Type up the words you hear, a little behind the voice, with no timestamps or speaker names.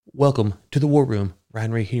Welcome to the War Room.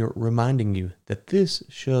 Ryan Ray here, reminding you that this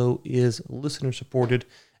show is listener supported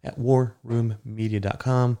at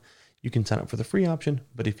warroommedia.com. You can sign up for the free option,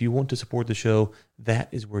 but if you want to support the show, that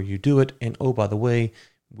is where you do it. And oh, by the way,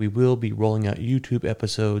 we will be rolling out YouTube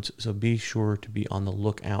episodes, so be sure to be on the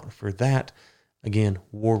lookout for that. Again,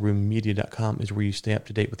 warroommedia.com is where you stay up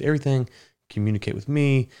to date with everything, communicate with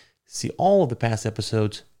me, see all of the past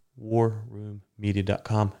episodes,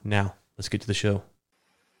 warroommedia.com. Now, let's get to the show.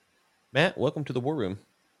 Matt, welcome to the War Room.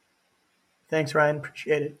 Thanks, Ryan.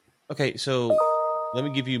 Appreciate it. Okay, so let me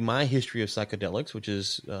give you my history of psychedelics, which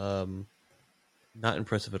is not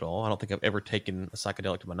impressive at all. I don't think I've ever taken a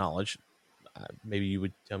psychedelic to my knowledge. Maybe you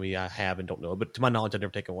would tell me I have and don't know, but to my knowledge, I've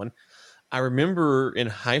never taken one. I remember in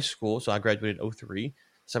high school, so I graduated in 2003,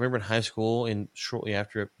 so I remember in high school and shortly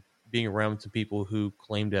after being around some people who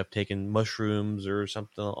claimed to have taken mushrooms or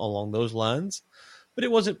something along those lines, but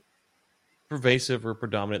it wasn't pervasive or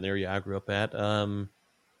predominant in the area I grew up at.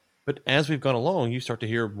 But as we've gone along, you start to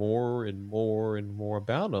hear more and more and more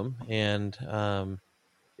about them. And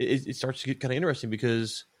it starts to get kind of interesting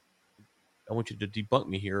because I want you to debunk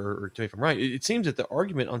me here or tell me if I'm right. It seems that the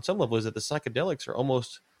argument on some level is that the psychedelics are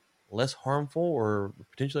almost less harmful or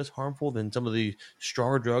potentially less harmful than some of the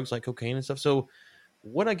stronger drugs like cocaine and stuff. So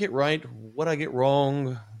what I get right, what I get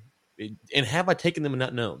wrong, and have I taken them and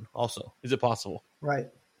not known also? Is it possible? Right.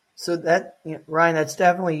 So that, Ryan, that's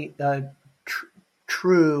definitely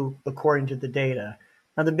true according to the data.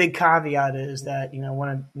 Now, the big caveat is that,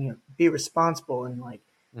 want to be responsible and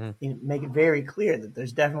make it very clear that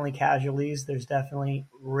there's definitely casualties, there's definitely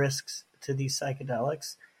risks to these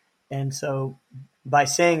psychedelics. And so by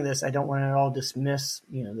saying this, I don't want to at all dismiss,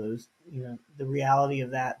 the reality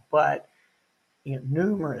of that. But,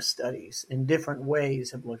 numerous studies in different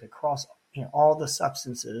ways have looked across, all the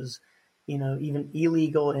substances, even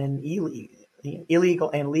illegal and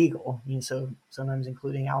legal, so sometimes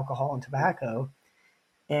including alcohol and tobacco,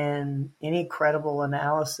 and any credible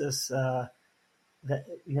analysis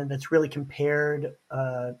that's really compared,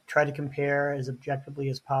 try to compare as objectively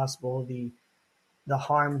as possible the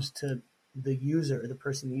harms to the user, the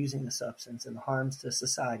person using the substance, and the harms to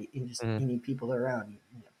society and just any people that are around you.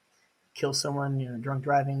 Kill someone, drunk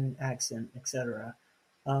driving, accident, etc.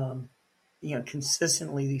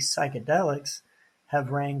 Consistently these psychedelics have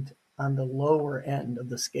ranked on the lower end of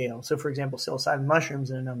the scale. So, for example, psilocybin mushrooms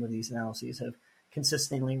in a number of these analyses have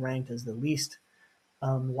consistently ranked as the least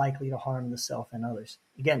likely to harm the self and others.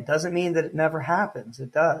 Again, doesn't mean that it never happens.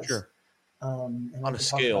 It does. Sure. And on a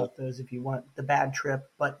scale. Talk about those if you want the bad trip.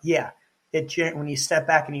 But yeah, when you step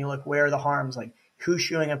back and you look, where are the harms? Like, who's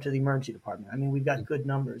showing up to the emergency department? I mean, we've got good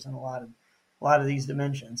numbers on a lot of these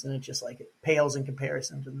dimensions, and it's just like it pales in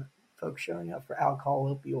comparison to the folks showing up for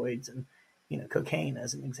alcohol, opioids, and cocaine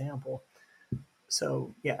as an example.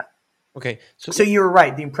 So yeah. Okay. So you were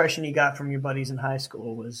right. The impression you got from your buddies in high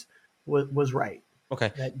school was right.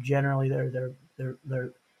 Okay. That generally they're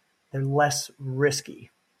less risky.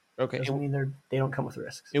 Okay. Doesn't mean they don't come with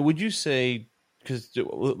risks. And would you say, because I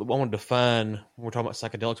want to define when we're talking about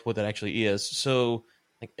psychedelics what that actually is. So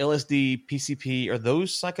like LSD, PCP, are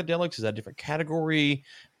those psychedelics? Is that a different category?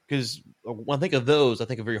 Because when I think of those, I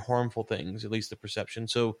think of very harmful things, at least the perception.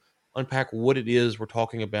 So unpack what it is we're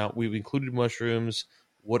talking about. We've included mushrooms.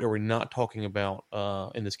 What are we not talking about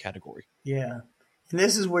in this category? Yeah. And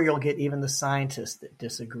this is where you'll get even the scientists that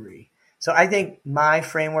disagree. So I think my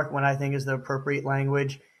framework, when I think is the appropriate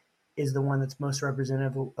language, is the one that's most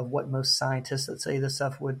representative of what most scientists that say this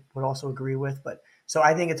stuff would also agree with. But so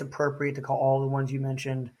I think it's appropriate to call all the ones you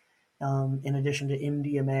mentioned, in addition to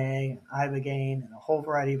MDMA, ibogaine, and a whole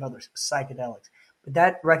variety of other psychedelics.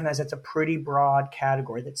 But recognize that's a pretty broad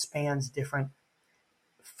category that spans different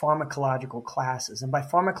pharmacological classes. And by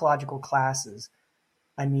pharmacological classes,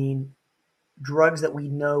 I mean drugs that we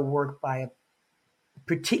know work by a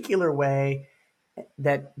particular way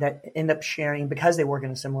that end up sharing, because they work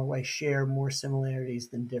in a similar way, share more similarities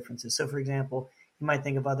than differences. So, for example, you might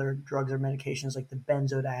think of other drugs or medications like the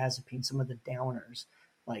benzodiazepine, some of the downers,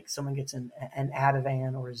 like someone gets an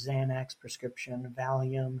Ativan or a Xanax prescription,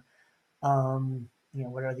 Valium,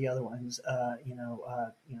 what are the other ones?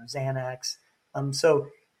 Xanax. So,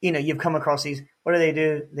 you've come across these. What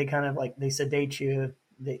do? They kind of they sedate you.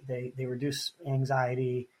 They reduce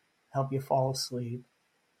anxiety, help you fall asleep.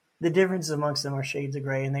 The differences amongst them are shades of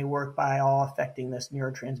gray, and they work by all affecting this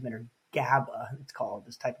neurotransmitter GABA. It's called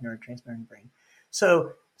this type of neurotransmitter in the brain.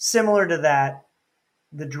 So similar to that,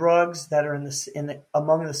 the drugs that are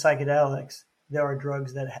among the psychedelics, there are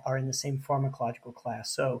drugs that are in the same pharmacological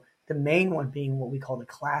class. So the main one being what we call the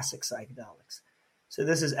classic psychedelics. So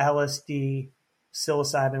this is LSD,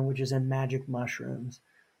 psilocybin, which is in magic mushrooms,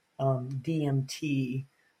 DMT,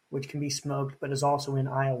 which can be smoked, but is also in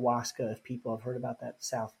ayahuasca. If people have heard about that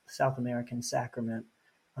South American sacrament,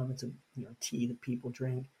 it's a tea that people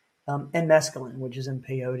drink, and mescaline, which is in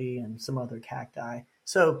peyote and some other cacti.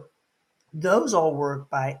 So those all work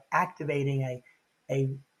by activating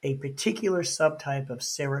a particular subtype of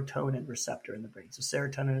serotonin receptor in the brain. So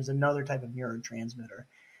serotonin is another type of neurotransmitter,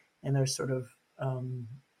 and there's sort of kind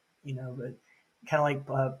of like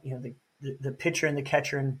the pitcher and the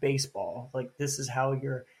catcher in baseball. Like this is how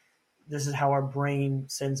our brain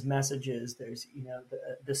sends messages. There's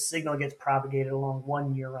the signal gets propagated along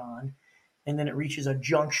one neuron, and then it reaches a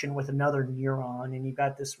junction with another neuron, and you've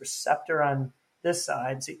got this receptor on this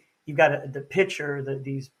side. So you've got the pitcher,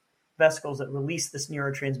 these vesicles that release this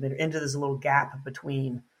neurotransmitter into this little gap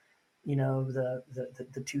between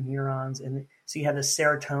the two neurons, and so you have the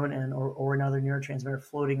serotonin or another neurotransmitter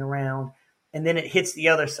floating around, and then it hits the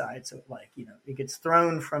other side. So it gets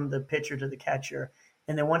thrown from the pitcher to the catcher,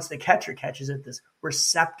 and then once the catcher catches it, this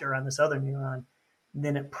receptor on this other neuron,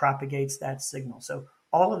 then it propagates that signal. So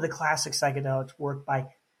all of the classic psychedelics work by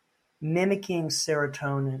mimicking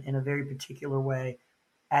serotonin in a very particular way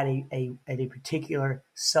at a particular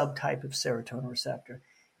subtype of serotonin receptor.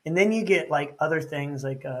 And then you get like other things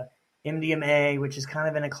like MDMA, which is kind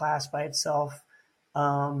of in a class by itself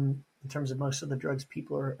in terms of most of the drugs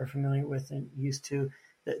people are familiar with and used to.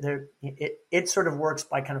 It sort of works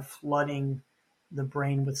by kind of flooding the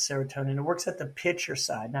brain with serotonin. It works at the pitcher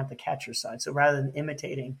side, not the catcher side. So rather than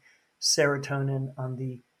imitating serotonin on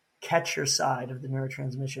the catcher side of the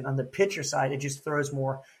neurotransmission, on the pitcher side, it just throws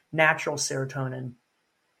more natural serotonin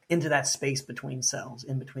into that space between cells,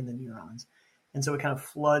 in between the neurons. And so it kind of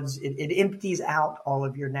floods, it empties out all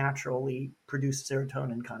of your naturally produced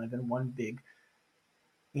serotonin kind of in one big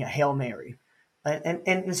Hail Mary.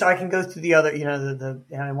 And so I can go through the other,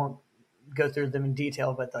 and I won't go through them in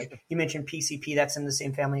detail, but like you mentioned PCP, that's in the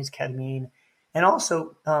same family as ketamine. And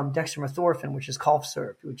also dextromethorphan, which is cough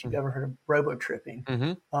syrup, which you've ever heard of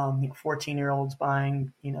robo-tripping. 14-year-olds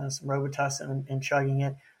buying, some Robitussin and chugging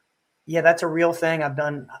it. Yeah, that's a real thing. I've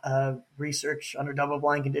done research under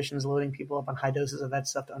double-blind conditions, loading people up on high doses of that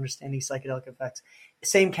stuff to understand these psychedelic effects.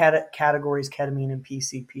 Same categories, ketamine and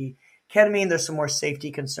PCP. Ketamine, there's some more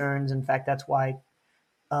safety concerns. In fact, that's why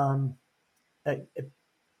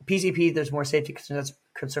PCP, there's more safety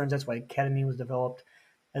concerns. That's why ketamine was developed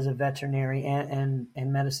as a veterinary and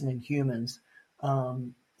medicine in humans,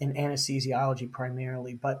 in anesthesiology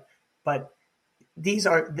primarily. But those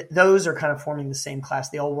are kind of forming the same class.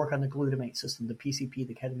 They all work on the glutamate system, the PCP,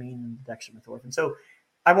 the ketamine, and the dextromethorphan. So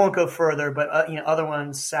I won't go further, but other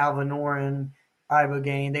ones, salvinorin,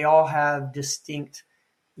 ibogaine, they all have distinct,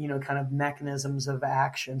 kind of mechanisms of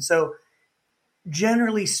action. So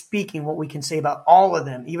generally speaking, what we can say about all of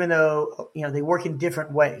them, even though they work in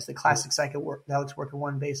different ways, the classic psychedelics work in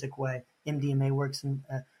one basic way, MDMA works in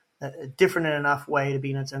a different enough way to be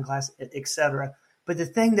in its own class, etc. But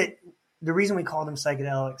the reason we call them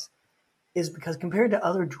psychedelics is because compared to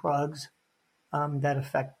other drugs that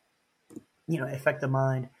affect the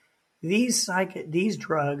mind, these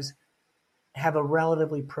drugs have a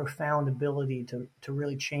relatively profound ability to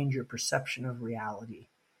really change your perception of reality,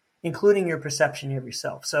 including your perception of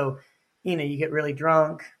yourself. So, you get really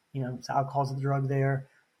drunk, alcohol's the drug there.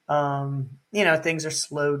 Things are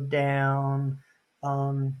slowed down.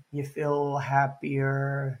 You feel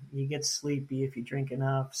happier, you get sleepy if you drink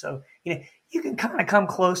enough. So, you can kind of come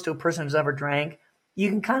close to a person who's ever drank. You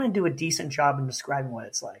can kind of do a decent job in describing what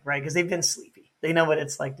it's like, right? Because they've been sleepy. They know what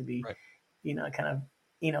it's like to be, right. Kind of,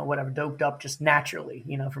 whatever, doped up just naturally,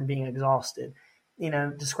 from being exhausted.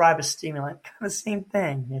 Describe a stimulant, kind of the same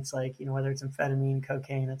thing. It's like, whether it's amphetamine,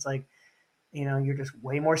 cocaine, it's like, you're just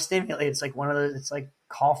way more stimulated. It's like one of those, it's like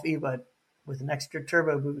coffee, but with an extra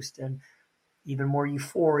turbo boost and even more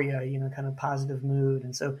euphoria, kind of positive mood.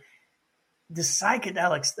 And so the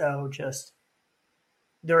psychedelics, though, just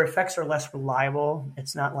their effects are less reliable.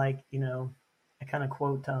 It's not like, I kind of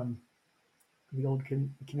quote the old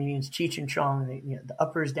comedians Cheech and Chong, the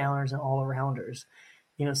uppers, downers, and all arounders.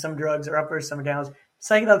 Some drugs are uppers, some are downers.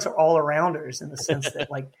 Psychedelics are all arounders in the sense that,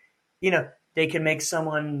 they can make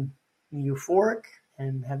someone euphoric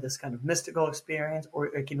and have this kind of mystical experience, or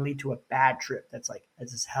it can lead to a bad trip that's like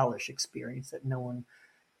this hellish experience that no one,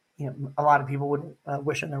 a lot of people wouldn't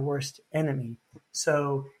wish on their worst enemy.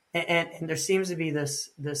 So, and there seems to be this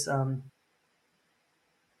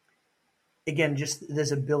again, just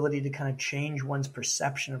this ability to kind of change one's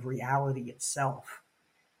perception of reality itself.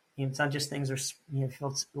 It's not just things are, feel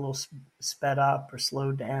a little sped up or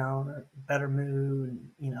slowed down or better mood,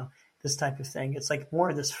 this type of thing. It's like more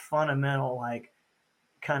of this fundamental,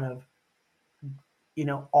 kind of,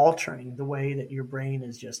 altering the way that your brain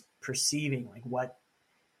is just perceiving like what,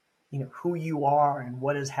 who you are and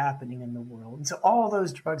what is happening in the world. And so all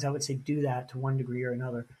those drugs, I would say, do that to one degree or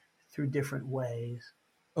another through different ways.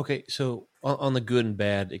 Okay, so on the good and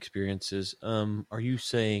bad experiences, are you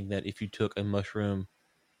saying that if you took a mushroom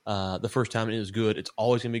the first time and it was good, it's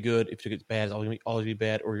always gonna be good? If you took it bad, it's always be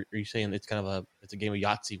bad? Or are you saying it's kind of it's a game of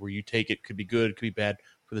Yahtzee where you take it, could be good, could be bad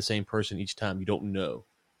for the same person each time? You don't know.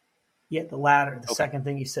 Yeah, the latter, the Okay. second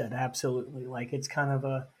thing you said, absolutely. Like it's kind of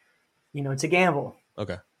it's a gamble.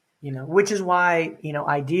 Okay. Which is why,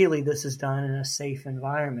 ideally this is done in a safe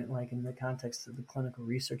environment, like in the context of the clinical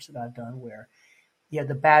research that I've done where,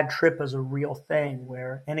 the bad trip is a real thing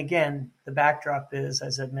where, and again, the backdrop is,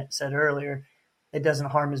 as I said earlier, it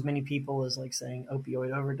doesn't harm as many people as like saying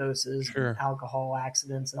opioid overdoses, Sure. alcohol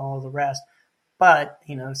accidents and all of the rest. But,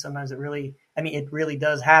 sometimes it really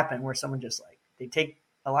does happen where someone just like, they take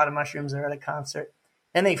a lot of mushrooms, they're at a concert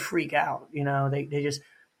and they freak out,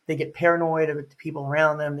 they get paranoid of the people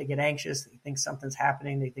around them. They get anxious. They think something's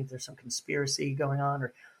happening. They think there's some conspiracy going on,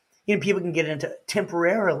 or, people can get into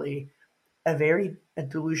temporarily a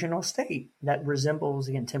delusional state that resembles,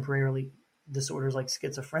 again, temporarily disorders like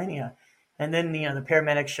schizophrenia. And then, the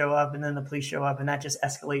paramedics show up and then the police show up and that just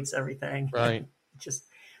escalates everything. Right. Just,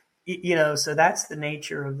 so that's the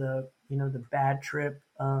nature of the bad trip,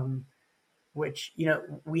 which,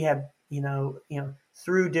 we have,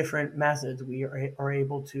 through different methods, we are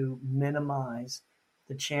able to minimize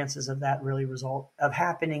the chances of that really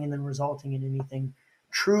happening and then resulting in anything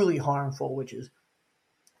truly harmful, which is,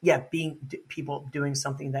 people doing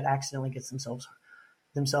something that accidentally gets themselves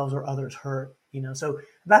or others hurt. So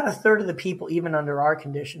about a third of the people, even under our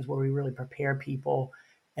conditions where we really prepare people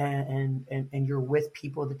and you're with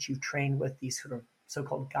people that you've trained with, these sort of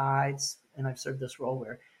so-called guides, and I've served this role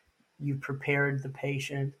where you've prepared the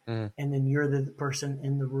patient and then you're the person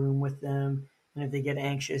in the room with them. And if they get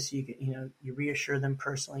anxious, you reassure them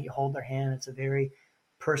personally, you hold their hand. It's a very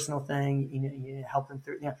personal thing. You help them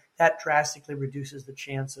through, that drastically reduces the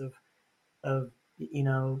chance of, a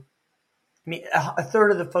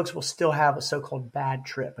third of the folks will still have a so-called bad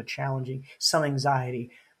trip, a challenging, some anxiety,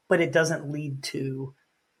 but it doesn't lead to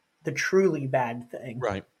the truly bad thing.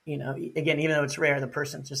 Right. Again, even though it's rare, the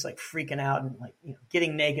person's just like freaking out and like,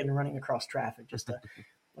 getting naked and running across traffic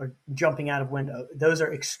or jumping out of window. Those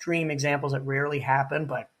are extreme examples that rarely happen,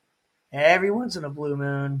 but every once in a blue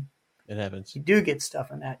moon, it happens. You do get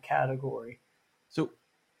stuff in that category. So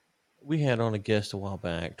we had on a guest a while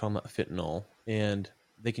back talking about fentanyl, and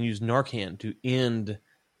they can use Narcan to end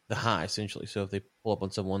the high, essentially. So if they pull up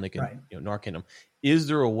on someone, they can Narcan them. Is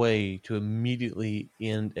there a way to immediately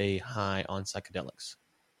end a high on psychedelics?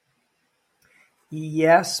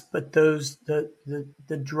 Yes, but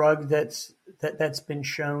the drug that's been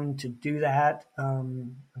shown to do that,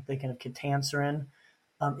 I'm thinking of ketanserin,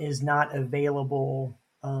 is not available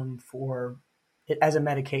for it as a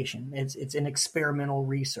medication. It's in experimental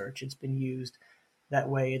research. It's been used that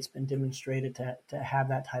way. It's been demonstrated to have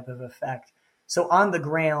that type of effect. So on the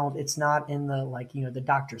ground, it's not in the the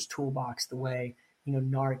doctor's toolbox the way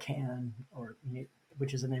Narcan or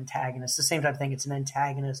which is an antagonist. The same type of thing. It's an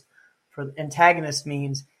antagonist. For antagonist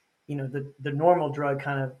means the normal drug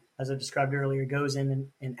kind of, as I described earlier, goes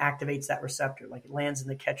in and activates that receptor, like it lands in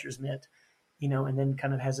the catcher's mitt, and then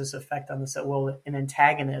kind of has this effect on the cell. Well, an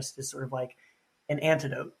antagonist is sort of like an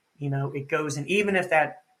antidote. It goes in, even if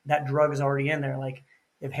that drug is already in there, like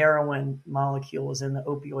if heroin molecule is in the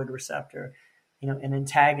opioid receptor, an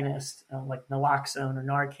antagonist like naloxone or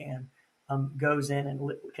Narcan goes in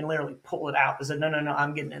and can literally pull it out. It said, no,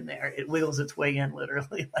 I'm getting in there. It wiggles its way in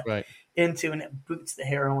literally into, and it boots the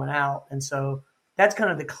heroin out. And so that's kind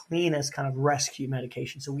of the cleanest kind of rescue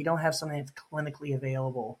medication. So we don't have something that's clinically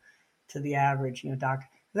available to the average, doctor.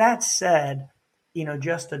 That said,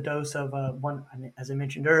 just a dose of one, as I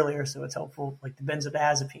mentioned earlier, so it's helpful, like the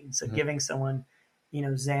benzodiazepine. So giving someone,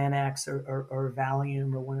 Xanax or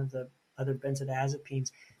Valium or one of the other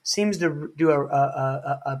benzodiazepines seems to do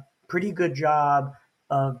a pretty good job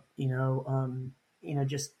of,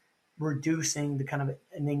 just reducing the kind of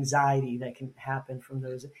an anxiety that can happen from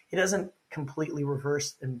those. It doesn't completely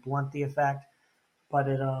reverse and blunt the effect, but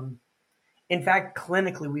it, in fact,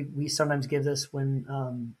 clinically, we sometimes give this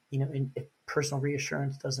when, if personal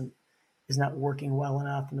reassurance is not working well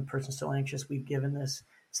enough and the person's still anxious, we've given this.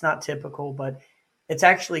 It's not typical, but it's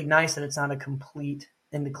actually nice that it's not a complete,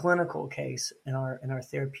 in the clinical case, in our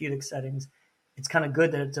therapeutic settings, it's kind of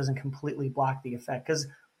good that it doesn't completely block the effect, because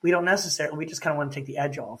we just kind of want to take the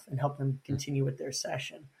edge off and help them continue with their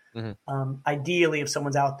session. Ideally, if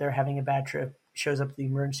someone's out there having a bad trip, shows up to the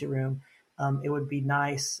emergency room, it would be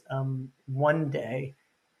nice one day,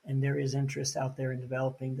 and there is interest out there in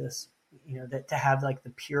developing this, that to have like the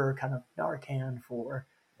pure kind of Narcan for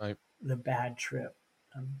Right. the bad trip.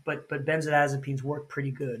 But benzodiazepines work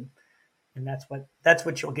pretty good, and that's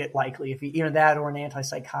what you'll get likely if you that or an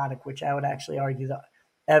antipsychotic, which I would actually argue the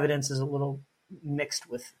evidence is a little mixed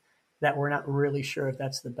with that. We're not really sure if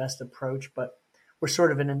that's the best approach, but we're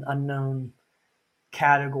sort of in an unknown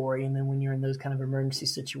category. And then when you're in those kind of emergency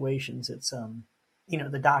situations, it's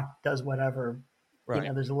the doc does whatever.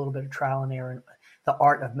 Right. There's a little bit of trial and error, the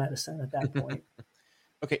art of medicine at that point.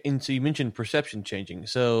 Okay, and so you mentioned perception changing.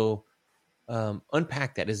 So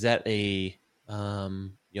unpack that. Is that a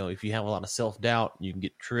if you have a lot of self-doubt, you can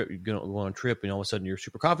get you're going to go on a trip and all of a sudden you're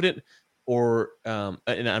super confident, or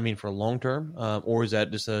and I mean for long term, or is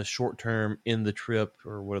that just a short term in the trip,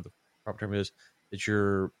 or whatever the proper term is, that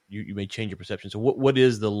you may change your perception? So what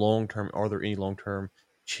is the long term? Are there any long term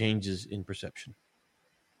changes in perception?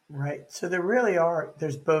 Right. So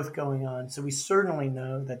there's both going on. So we certainly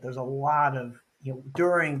know that there's a lot of,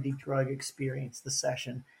 during the drug experience, the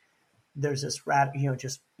session, there's this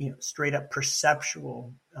straight up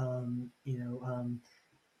perceptual,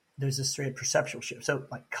 there's this straight perceptual shift. So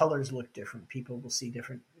like colors look different. People will see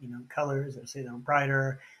different, colors. They'll say they're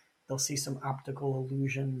brighter. They'll see some optical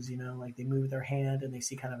illusions, like they move their hand and they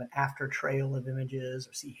see kind of an after trail of images,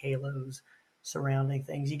 or see halos surrounding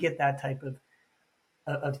things. You get that type of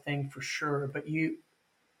thing for sure. But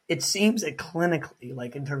it seems that clinically,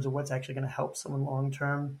 like in terms of what's actually going to help someone long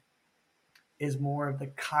term, is more of the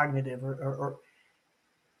cognitive or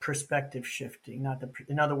perspective shifting.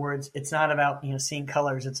 In other words, it's not about seeing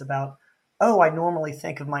colors. It's about, I normally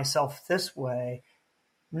think of myself this way.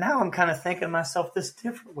 Now I'm kind of thinking of myself this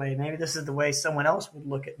different way. Maybe this is the way someone else would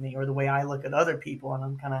look at me, or the way I look at other people, and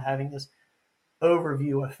I'm kind of having this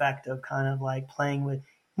overview effect of kind of like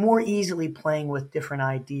more easily playing with different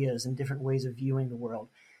ideas and different ways of viewing the world.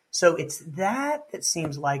 So it's that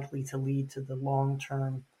seems likely to lead to the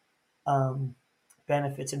long-term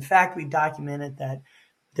benefits. In fact, we documented that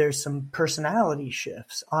there's some personality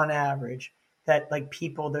shifts on average, that like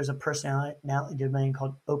people, there's a personality domain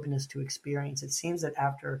called openness to experience. It seems that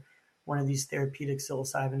after one of these therapeutic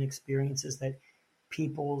psilocybin experiences, that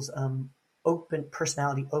people's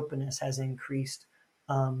personality openness has increased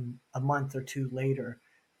a month or two later.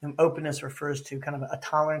 And openness refers to kind of a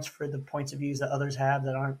tolerance for the points of views that others have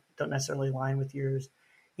that don't necessarily align with yours.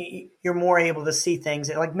 You're more able to see things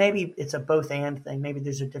like maybe it's a both and thing. Maybe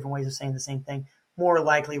there's different ways of saying the same thing, more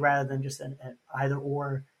likely, rather than just an either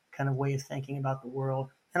or kind of way of thinking about the world.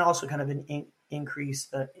 And also kind of an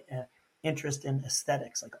increased interest in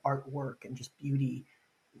aesthetics, like artwork and just beauty,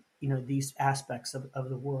 these aspects of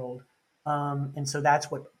the world. And so that's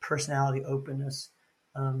what personality openness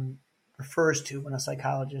refers to when a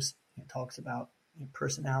psychologist talks about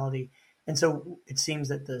personality. And so it seems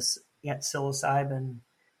that this psilocybin,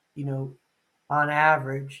 on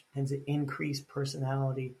average, tends to increase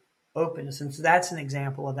personality openness. And so that's an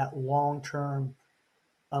example of that long-term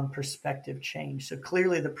perspective change. So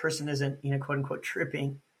clearly the person isn't, quote unquote,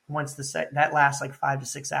 tripping once that lasts like 5 to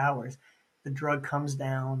 6 hours. The drug comes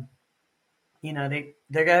down, they're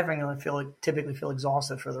going to typically feel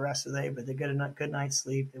exhausted for the rest of the day, but they get a good night's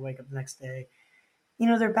sleep. They wake up the next day,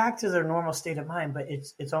 they're back to their normal state of mind, but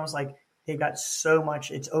it's almost like they've got so much,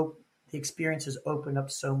 the experience has opened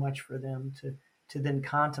up so much for them to then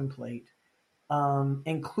contemplate,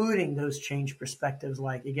 including those changed perspectives.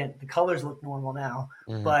 Like, again, the colors look normal now,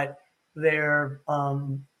 but they're,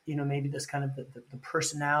 maybe this kind of the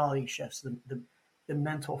personality shifts, the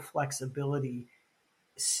mental flexibility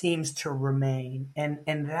seems to remain. And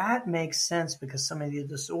that makes sense because some of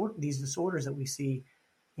these disorders that we see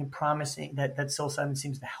in promising that psilocybin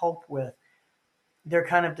seems to help with, they're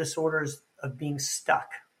kind of disorders of being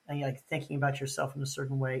stuck and like thinking about yourself in a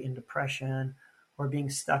certain way in depression, or being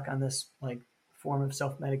stuck on this like form of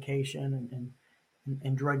self-medication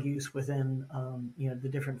and drug use within the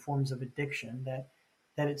different forms of addiction,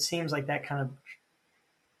 that it seems like that kind of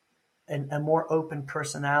a more open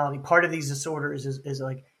personality. Part of these disorders is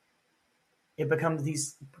like it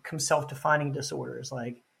becomes self-defining disorders.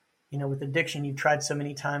 Like, with addiction, you've tried so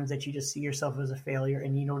many times that you just see yourself as a failure,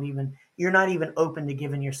 and you're not even open to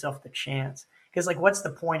giving yourself the chance. Because like, what's the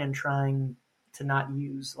point in trying to not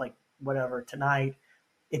use like whatever tonight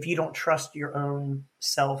if you don't trust your own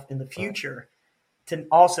self in the future to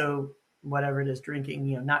also whatever it is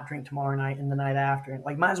drinking, not drink tomorrow night and the night after.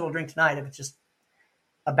 Like, might as well drink tonight if it's just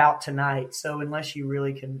about tonight. So unless you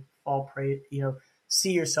really can fall prey,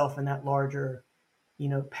 see yourself in that larger,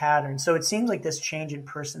 pattern. So it seems like this change in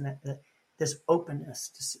person, that this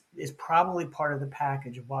openness is probably part of the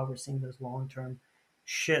package of why we're seeing those long-term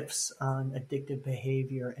shifts on addictive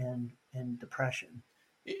behavior and depression.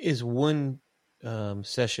 Is one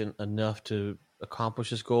session enough to accomplish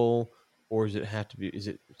this goal, or does it have to be? Is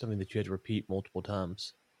it something that you had to repeat multiple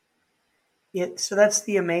times? So that's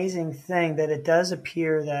the amazing thing, that it does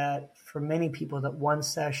appear that for many people that one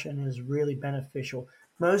session is really beneficial.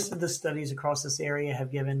 Most of the studies across this area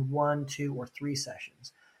have given 1, 2, or 3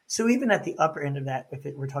 sessions. So even at the upper end of that,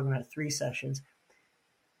 we're talking about 3 sessions,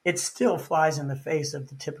 it still flies in the face of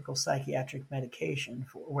the typical psychiatric medication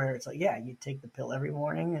where it's like, yeah, you take the pill every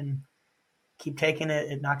morning and keep taking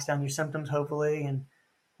it. It knocks down your symptoms, hopefully. And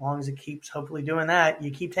as long as it keeps hopefully doing that,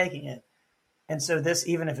 you keep taking it. And so this,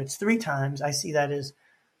 even if it's 3 times, I see that as,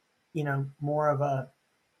 more of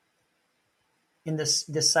in this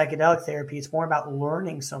psychedelic therapy, it's more about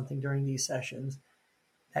learning something during these sessions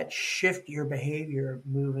that shift your behavior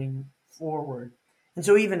moving forward. And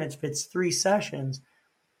so even if it's 3 sessions,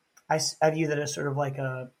 I view that as sort of like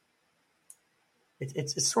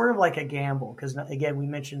it's sort of like a gamble, because again, we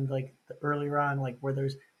mentioned like earlier on, like where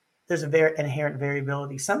there's a very inherent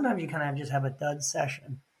variability. Sometimes you kind of just have a dud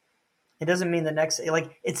session. It doesn't mean the next,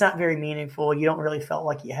 like, it's not very meaningful. You don't really felt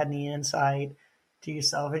like you had any insight to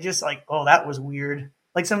yourself. It's just like, oh, that was weird.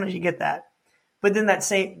 Like sometimes you get that. But then that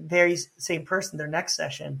same person, their next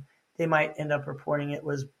session, they might end up reporting it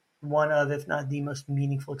was one of, if not the most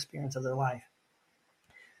meaningful experience of their life.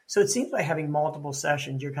 So it seems like having multiple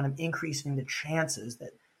sessions, you're kind of increasing the chances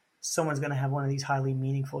that someone's going to have one of these highly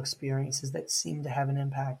meaningful experiences that seem to have an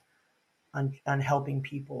impact on helping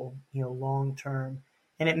people, long term.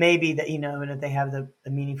 And it may be that, and if they have the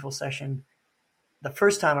meaningful session the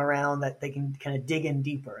first time around, that they can kind of dig in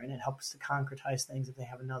deeper and it helps to concretize things if they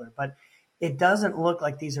have another. But it doesn't look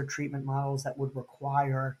like these are treatment models that would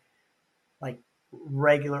require like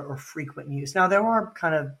regular or frequent use. Now, there are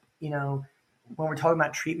kind of, when we're talking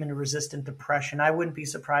about treatment of resistant depression, I wouldn't be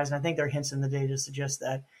surprised, and I think there are hints in the data to suggest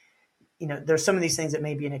that, there's some of these things that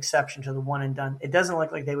may be an exception to the one and done. It doesn't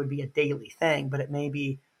look like they would be a daily thing, but it may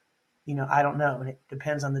be, I don't know. And it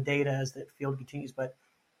depends on the data as the field continues, but,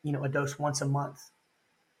 a dose once a month,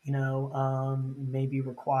 may be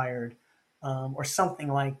required, or something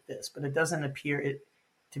like this, but it doesn't appear it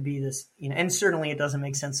to be this, and certainly it doesn't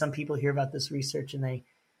make sense. Some people hear about this research and they,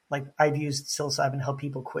 like, I've used psilocybin to help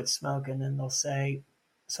people quit smoke, and then they'll say,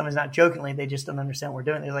 someone's not jokingly, they just don't understand what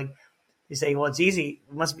we're doing. They say, well, it's easy.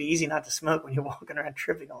 It must be easy not to smoke when you're walking around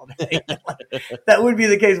tripping all day. That would be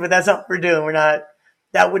the case, but that's not what we're doing.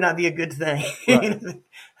 That would not be a good thing. Right.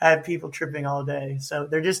 Have people tripping all day. So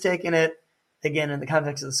they're just taking it, again, in the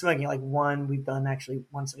context of the smoking, like we've done actually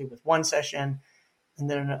one study with 1 session, and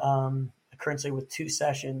then currently with 2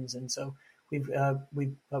 sessions. And so we've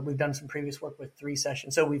done some previous work with 3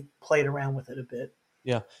 sessions. So we've played around with it a bit.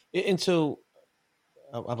 Yeah. And so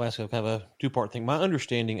I'll ask kind of a 2-part thing. My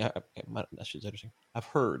understanding, I've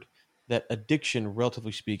heard that addiction,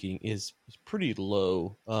 relatively speaking, is pretty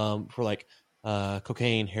low for like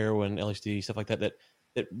cocaine, heroin, LSD, stuff like that.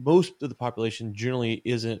 That most of the population generally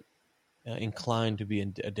isn't inclined to be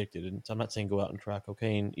addicted. And so I'm not saying go out and try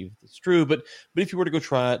cocaine, even if it's true, but if you were to go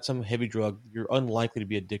try it, some heavy drug, you're unlikely to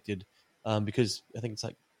be addicted because I think it's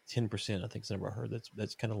like 10%. I think it's the number I heard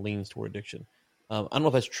that's kind of leans toward addiction. I don't know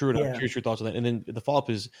if that's true or not. I'm curious your thoughts on that. And then the follow-up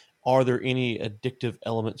is, are there any addictive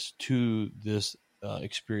elements to this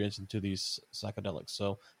experience and to these psychedelics?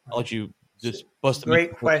 So I'll let you just bust.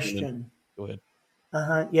 Great question. Go ahead.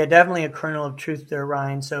 Yeah, definitely a kernel of truth there,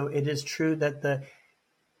 Ryan. So it is true that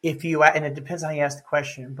and it depends how you ask the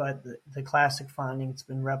question, but the classic finding, it's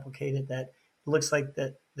been replicated, that it looks like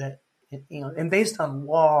that and based on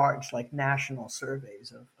large, like, national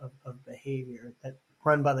surveys of behavior that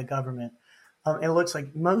run by the government, it looks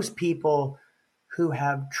like most people who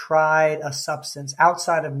have tried a substance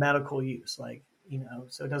outside of medical use, like,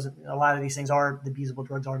 so it doesn't, a lot of these things the abusable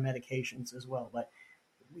drugs are medications as well, but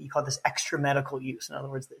you call this extra medical use. In other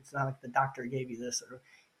words, it's not like the doctor gave you this, or,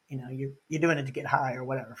 you're doing it to get high or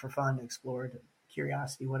whatever, for fun, to explore, to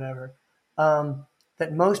curiosity, whatever.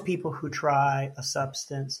 That most people who try a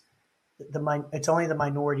substance, it's only the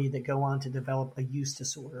minority that go on to develop a use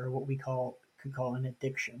disorder, or what we could call an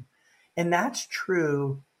addiction. And that's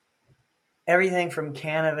true everything from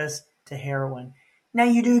cannabis to heroin. Now,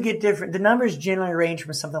 you do get the numbers generally range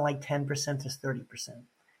from something like 10% to 30%.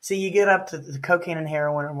 So you get up to the cocaine and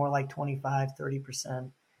heroin are more like 25,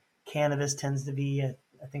 30%. Cannabis tends to be,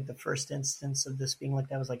 I think the first instance of this being like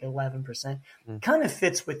that was like 11%. Kind of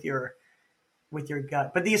fits with your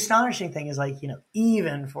gut. But the astonishing thing is, like,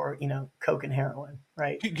 even for, coke and heroin,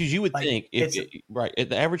 right? Because you would think, the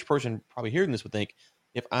average person probably hearing this would think,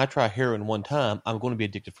 if I try heroin one time, I'm going to be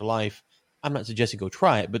addicted for life. I'm not suggesting go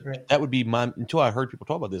try it, but Right. that would be until I heard people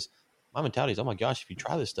talk about this, my mentality is, oh my gosh, if you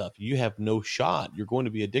try this stuff, you have no shot. You're going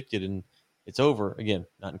to be addicted and it's over. Again,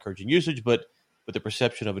 not encouraging usage, but the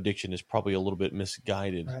perception of addiction is probably a little bit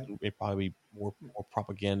misguided. Right. It probably more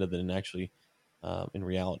propaganda than actually in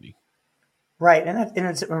reality. Right, and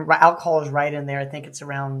it's alcohol is right in there. I think it's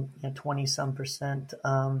around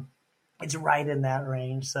 20-some%. It's right in that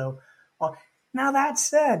range. So, well, now that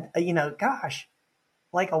said, gosh,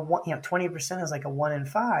 like 20% is like a 1 in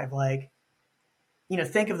 5. Like,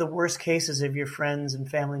 think of the worst cases of your friends and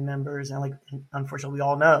family members, and like, unfortunately, we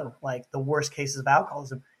all know like the worst cases of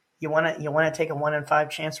alcoholism. You want to take a 1 in 5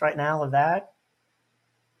 chance right now of that?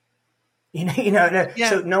 No, Yeah.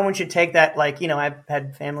 So no one should take that. Like, I've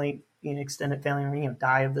had family, extended family,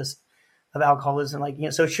 die of alcoholism. Like,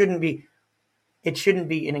 so it shouldn't be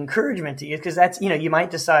an encouragement to you, because that's, you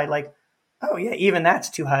might decide like, oh yeah, even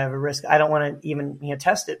that's too high of a risk. I don't want to even,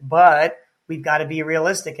 test it, but we've got to be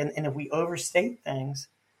realistic. And if we overstate things,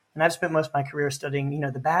 and I've spent most of my career studying,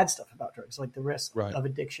 the bad stuff about drugs, like the risk of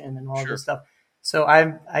addiction and all this stuff. So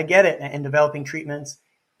I get it, and developing treatments,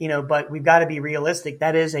 but we've got to be realistic.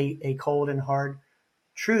 That is a cold and hard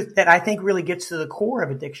truth that I think really gets to the core of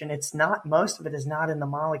addiction. It's not, most of it is not in the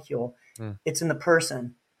molecule. It's in the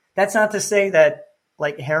person. That's not to say that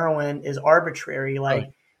like heroin is arbitrary.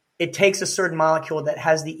 Like it takes a certain molecule that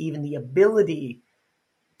has even the ability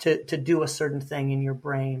to do a certain thing in your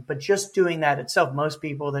brain. But just doing that itself, most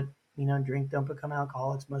people that, drink don't become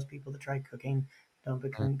alcoholics. Most people that try cocaine don't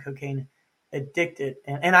become cocaine addicted.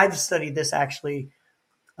 And I've studied this actually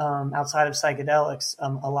outside of psychedelics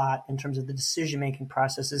a lot in terms of the decision-making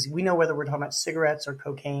processes. We know whether we're talking about cigarettes or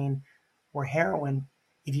cocaine or heroin,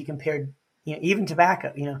 if you compared, even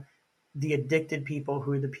tobacco, the addicted people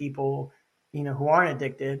who are the people, who aren't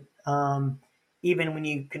addicted, even when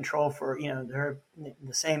you control for, they're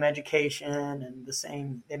the same education and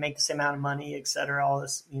they make the same amount of money, et cetera, all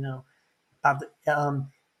this,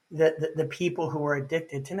 the people who are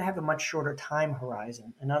addicted tend to have a much shorter time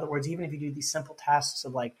horizon. In other words, even if you do these simple tasks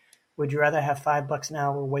of like, would you rather have $5 an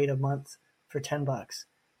hour or wait a month for $10?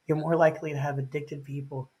 You're more likely to have addicted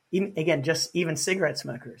people. Even cigarette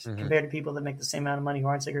smokers compared to people that make the same amount of money who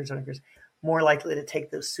aren't cigarette smokers, more likely to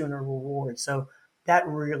take those sooner rewards. So that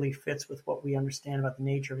really fits with what we understand about the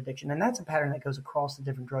nature of addiction. And that's a pattern that goes across the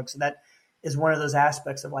different drugs. So that is one of those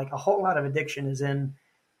aspects of like a whole lot of addiction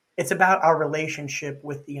it's about our relationship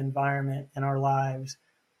with the environment and our lives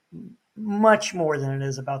much more than it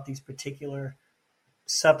is about these particular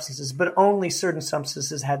substances, but only certain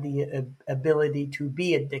substances have the ability to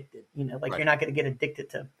be addicted. You're not going to get addicted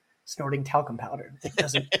to snorting talcum powder. It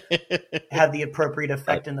doesn't have the appropriate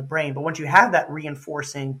effect in the brain. But once you have that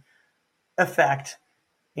reinforcing effect,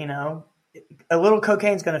 a little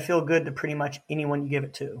cocaine is going to feel good to pretty much anyone you give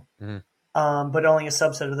it to. But only a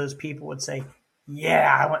subset of those people would say,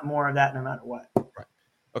 yeah, I want more of that no matter what. Right.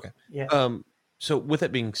 Okay. Yeah. So with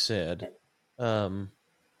that being said, so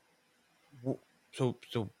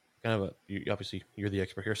kind of obviously you're the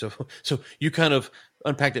expert here. So you kind of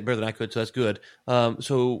unpacked it better than I could. So that's good.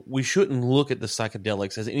 So we shouldn't look at the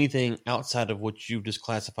psychedelics as anything outside of what you've just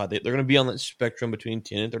classified. They're going to be on that spectrum between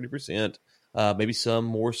 10 and 30%. Maybe some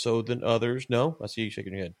more so than others. No, I see you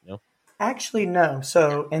shaking your head. No. Actually, no.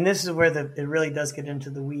 So, and this is where it really does get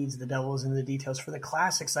into the weeds, the devil's in the details for the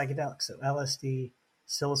classic psychedelics. So LSD,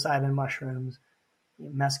 psilocybin mushrooms,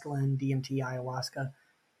 mescaline, DMT, ayahuasca.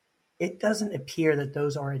 It doesn't appear that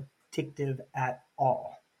those are addictive at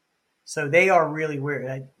all. So they are really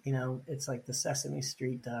weird. It's like the Sesame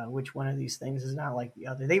Street, which one of these things is not like the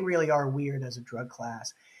other. They really are weird as a drug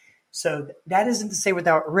class. So that isn't to say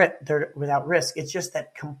without risk. It's just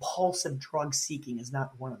that compulsive drug seeking is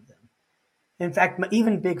not one of them. In fact,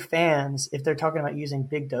 even big fans, if they're talking about using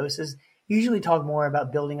big doses, usually talk more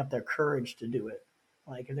about building up their courage to do it.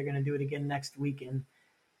 Like if they're going to do it again next weekend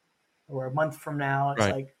or a month from now, it's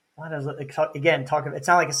like, why does it again talk about? It's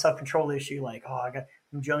not like a self-control issue. Like,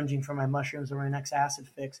 I'm jonesing for my mushrooms or my next acid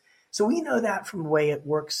fix. So we know that from the way it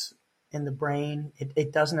works in the brain.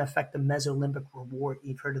 It doesn't affect the mesolimbic reward.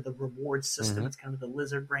 You've heard of the reward system. It's kind of the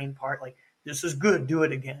lizard brain part. Like, this is good, do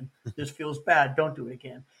it again. This feels bad, don't do it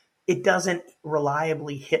again. It doesn't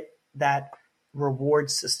reliably hit that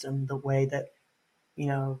reward system the way that,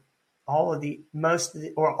 all of these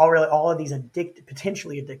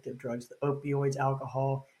potentially addictive drugs, the opioids,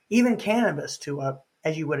 alcohol, even cannabis to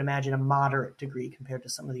as you would imagine, a moderate degree compared to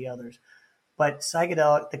some of the others. But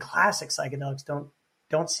the classic psychedelics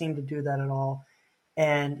don't seem to do that at all.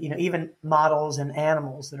 And, even models and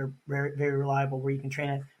animals that are very, very reliable, where you can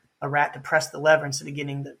train a rat to press the lever instead of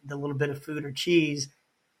getting the little bit of food or cheese,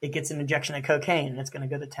 it gets an injection of cocaine and it's going to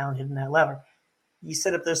go to town hitting that lever. You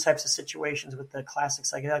set up those types of situations with the classic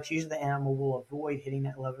psychedelics. Usually the animal will avoid hitting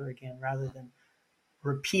that lever again rather than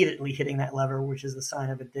repeatedly hitting that lever, which is the sign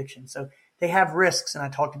of addiction. So they have risks, and I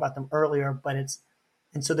talked about them earlier,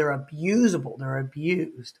 and so they're abusable. They're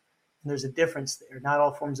abused. And there's a difference there. Not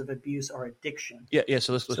all forms of abuse are addiction. Yeah.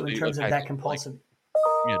 So so in terms of that compulsive,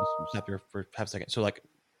 just stop there for half a second. So like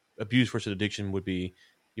abuse versus addiction would be,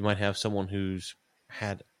 you might have someone who's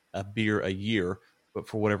had a beer a year, but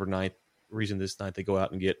for whatever reason this night they go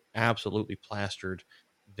out and get absolutely plastered.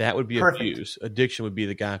 That would be abuse. Addiction would be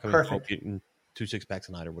the guy coming home getting 2 6-packs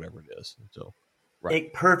a night or whatever it is. So, right. A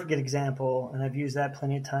perfect example, and I've used that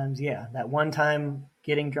plenty of times. Yeah, that one time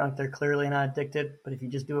getting drunk, they're clearly not addicted. But if you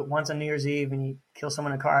just do it once on New Year's Eve and you kill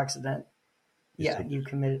someone in a car accident, you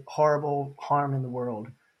committed horrible harm in the world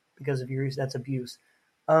because of your use. That's abuse.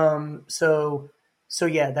 So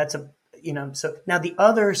yeah, that's so now the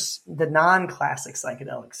others, the non-classic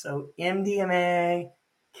psychedelics. So MDMA,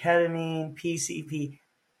 ketamine, PCP,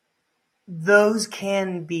 those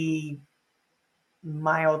can be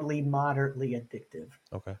mildly, moderately addictive.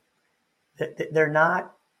 Okay. They're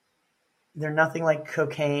nothing like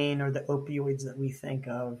cocaine or the opioids that we think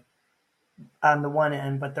of on the one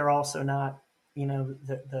end, but they're also not,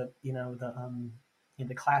 the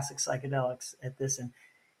classic psychedelics at this end.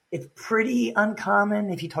 It's pretty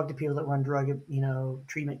uncommon if you talk to people that run drug,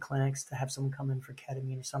 treatment clinics to have someone come in for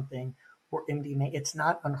ketamine or something, or MDMA. It's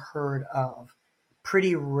not unheard of.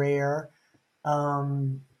 Pretty rare.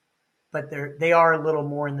 But they are a little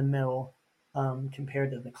more in the middle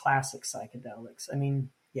compared to the classic psychedelics. I mean,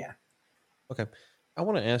 yeah. Okay. I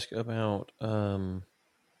want to ask about, I don't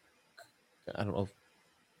know,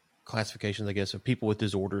 classifications, I guess, of people with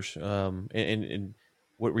disorders and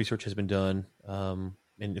what research has been done.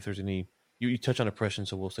 And if there's any, you touch on depression,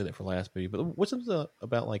 so we'll say that for last maybe. But what's something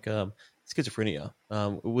about like schizophrenia?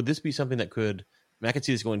 Would this be something that I could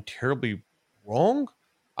see this going terribly wrong,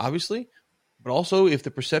 obviously, but also if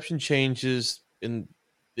the perception changes, and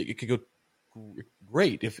it could go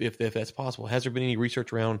great if that's possible. Has there been any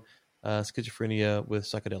research around schizophrenia with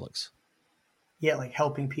psychedelics? Yeah, like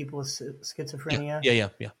helping people with schizophrenia. Yeah.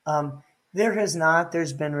 There has not.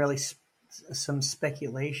 There's been really some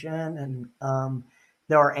speculation, and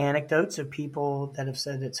there are anecdotes of people that have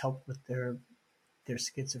said it's helped with their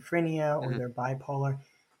schizophrenia or their bipolar.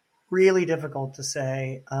 Really difficult to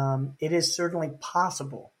say. It is certainly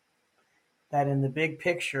possible that in the big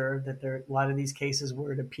picture that there are a lot of these cases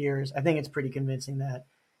where it appears, I think it's pretty convincing that,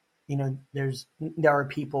 there are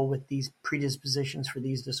people with these predispositions for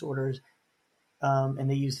these disorders, and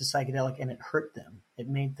they used the psychedelic and it hurt them. It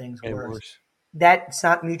made things worse. That's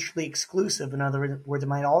not mutually exclusive. In other words, it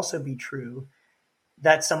might also be true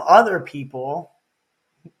that some other people,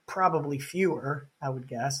 probably fewer, I would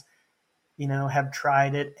guess, have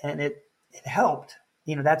tried it and it helped.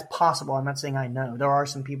 That's possible. I'm not saying I know. There are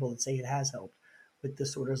some people that say it has helped with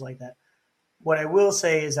disorders like that. What I will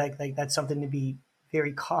say is like that's something to be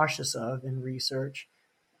very cautious of in research.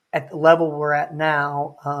 At the level we're at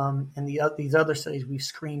now, and these other studies, we've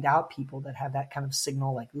screened out people that have that kind of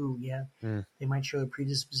signal, like, ooh, yeah, they might show a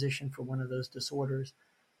predisposition for one of those disorders.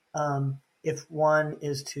 If one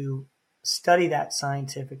is to study that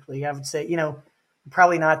scientifically, I would say,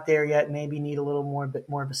 probably not there yet. Maybe need a little bit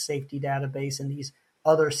more of a safety database in these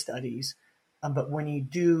other studies. But when you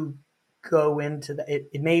do go into that,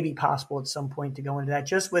 it may be possible at some point to go into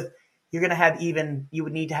that. You're going to have you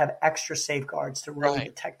would need to have extra safeguards to really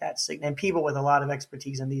detect that signal. And people with a lot of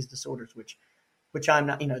expertise in these disorders, which I'm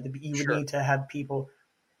not, you would need to have people,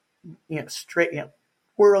 straight,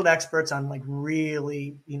 world experts on like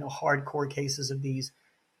really, hardcore cases of these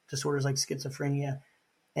disorders like schizophrenia,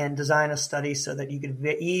 and design a study so that you could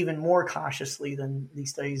even more cautiously than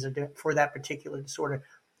these studies are doing for that particular disorder,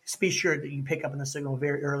 just be sure that you pick up on the signal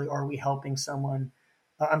very early. Are we helping someone?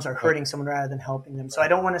 Hurting someone rather than helping them. So I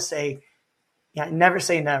don't want to say, never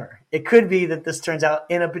say never. It could be that this turns out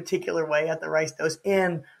in a particular way at the right dose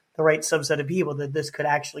in the right subset of people that this could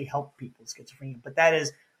actually help people with schizophrenia. But that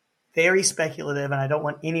is very speculative, and I don't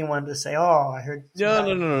want anyone to say, "Oh, I heard."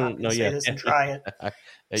 No. Say this and try it.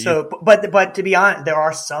 So, but to be honest, there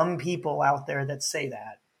are some people out there that say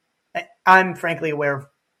that. I'm frankly aware of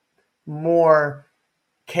more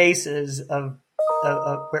cases of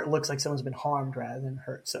where it looks like someone's been harmed rather than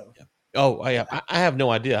hurt. So, I have no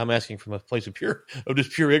idea. I'm asking from a place of pure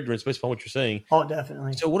ignorance based upon what you're saying. Oh,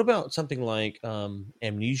 definitely. So, what about something like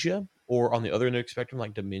amnesia, or on the other end of the spectrum,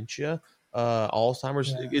 like dementia,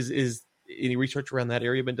 Alzheimer's? Yeah. Is any research around that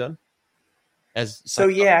area been done?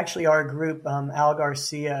 Actually, our group, Al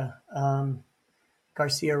Garcia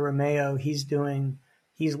Romeo, he's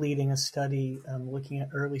he's leading a study looking at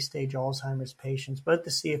early stage Alzheimer's patients, both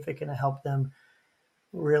to see if it can help them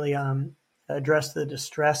really address the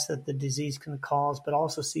distress that the disease can cause, but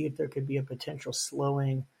also see if there could be a potential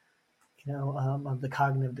slowing, of the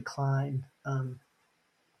cognitive decline.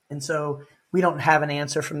 And so we don't have an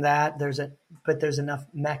answer from that. But there's enough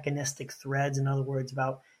mechanistic threads, in other words,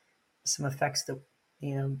 about some effects that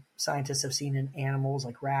scientists have seen in animals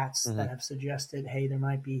like rats that have suggested, hey, there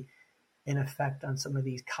might be an effect on some of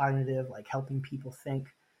these cognitive, like helping people think,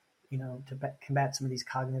 to combat some of these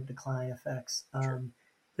cognitive decline effects. Sure.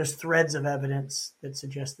 There's threads of evidence that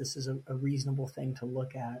suggest this is a reasonable thing to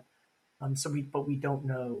look at. But we don't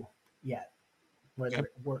know yet whether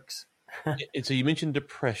it works. And so you mentioned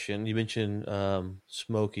depression, you mentioned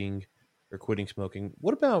smoking or quitting smoking.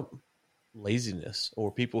 What about laziness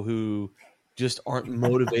or people who just aren't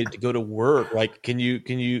motivated to go to work? Like, have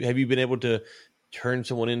you been able to turn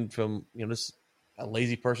someone in from, this a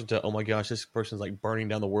lazy person to, oh my gosh, this person's like burning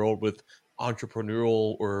down the world with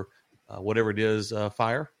entrepreneurial or whatever it is,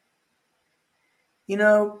 fire?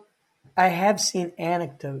 I have seen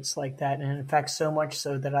anecdotes like that, and in fact, so much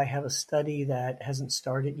so that I have a study that hasn't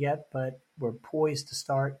started yet, but we're poised to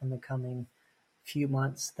start in the coming few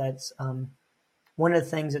months. That's one of the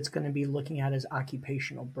things it's going to be looking at is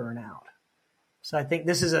occupational burnout. So I think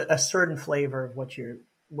this is a certain flavor of what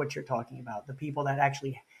you're talking about. The people that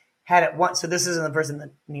actually had it once. So this isn't the person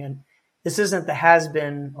that this isn't the has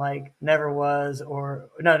been, like never was, or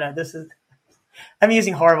no. This is. I'm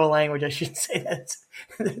using horrible language. I shouldn't say that.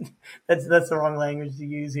 That's the wrong language to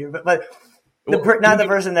use here. But not the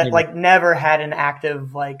person that like never had an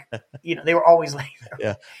active, like, they were always like,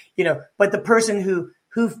 but the person who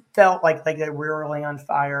felt like they were really on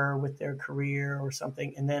fire with their career or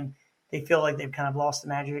something, and then they feel like they've kind of lost the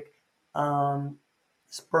magic.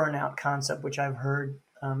 This burnout concept, which I've heard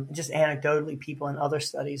just anecdotally, people in other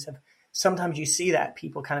studies have. Sometimes you see that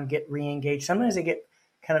people kind of get re-engaged. Sometimes they get.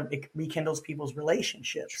 It rekindles people's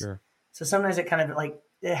relationships. Sure. So sometimes it kind of like,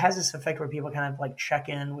 it has this effect where people kind of like check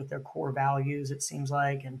in with their core values, it seems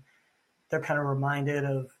like, and they're kind of reminded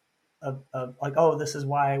of like, oh, this is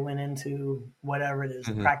why I went into whatever it is,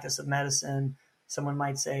 the practice of medicine. Someone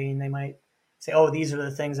might say, and they might say, oh, these are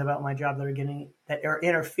the things about my job that are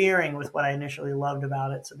interfering with what I initially loved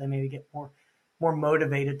about it. So they maybe get more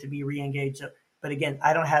motivated to be re-engaged. So, but again,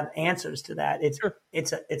 I don't have answers to that.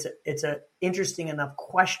 It's a interesting enough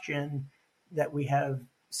question that we have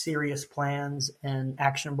serious plans and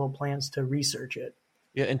actionable plans to research it.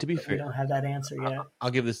 Yeah, and to be fair, we don't have that answer yet. I'll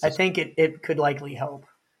give this. I think it could likely help.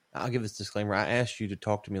 I'll give this disclaimer. I asked you to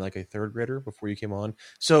talk to me like a third grader before you came on.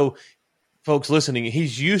 So, folks listening,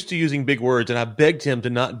 he's used to using big words, and I begged him to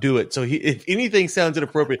not do it. So, if anything sounds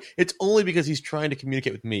inappropriate, it's only because he's trying to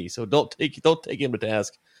communicate with me. So don't take him to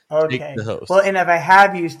task. Okay. Well, and if I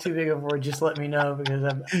have used too big of a word, just let me know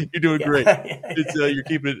because you're doing great. You're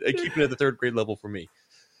keeping it at the third grade level for me.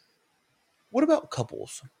 What about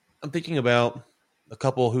couples? I'm thinking about a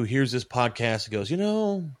couple who hears this podcast and goes,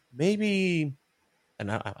 maybe,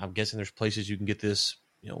 and I'm guessing there's places you can get this,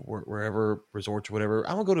 wherever, resorts or whatever.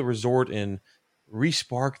 I'm gonna go to a resort and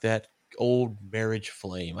re-spark that old marriage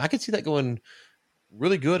flame. I could see that going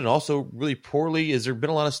really good and also really poorly. Has there been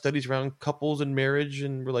a lot of studies around couples and marriage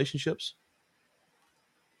and relationships?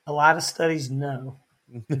 A lot of studies, no.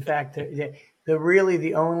 In fact, they're really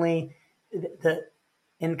the only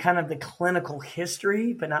in kind of the clinical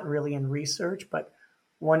history, but not really in research. But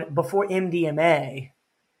before MDMA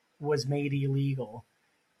was made illegal,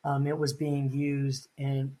 it was being used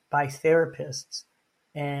by therapists,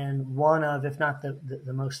 and one of, if not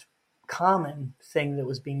the most common thing that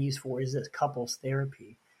was being used for is this couples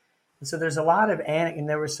therapy. And so there's a lot of and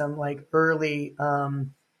there was some like early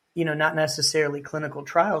not necessarily clinical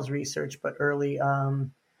trials research, but early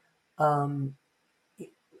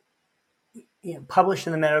published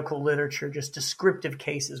in the medical literature, just descriptive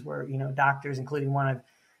cases where doctors, including one,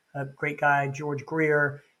 a great guy, George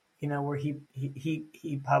Greer, where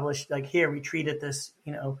he published, like, here we treated this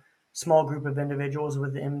small group of individuals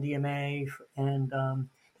with MDMA, and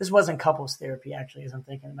this wasn't couples therapy, actually, as I'm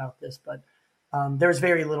thinking about this, but there's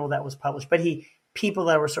very little that was published. But people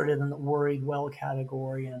that were sort of in the worried well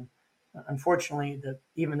category, and unfortunately,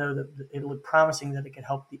 even though it looked promising that it could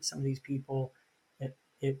help some of these people,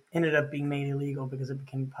 it ended up being made illegal because it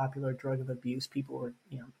became a popular drug of abuse. People were,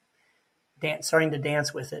 starting to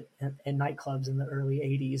dance with it in nightclubs in the early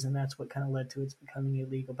 80s, and that's what kind of led to its becoming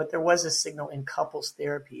illegal. But there was a signal in couples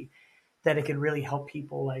therapy that it could really help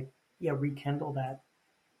people, rekindle that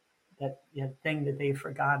thing that they've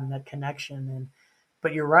forgotten, that connection.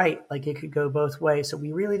 But you're right, like, it could go both ways. So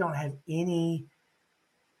we really don't have any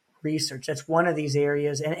research. That's one of these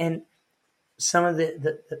areas. And some of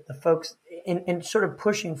the folks in sort of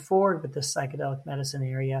pushing forward with this psychedelic medicine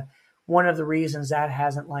area, one of the reasons that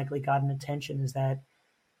hasn't likely gotten attention is that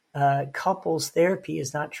couples therapy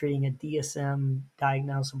is not treating a DSM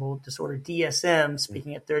diagnosable disorder. DSM,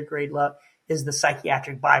 speaking at third grade level, is the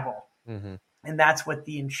psychiatric Bible. Mm-hmm. And that's what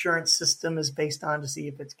the insurance system is based on to see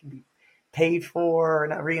if it can be paid for or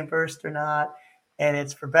not, reimbursed or not. And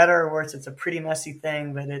it's for better or worse. It's a pretty messy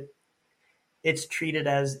thing, but it's treated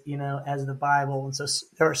as, as the Bible. And so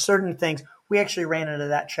there are certain things. We actually ran into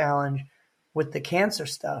that challenge with the cancer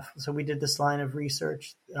stuff. So we did this line of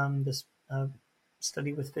research, this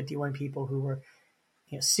study with 51 people who were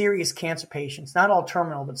serious cancer patients, not all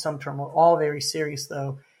terminal, but some terminal, all very serious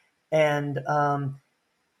though. And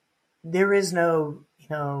there is no,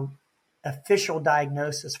 official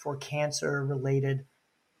diagnosis for cancer-related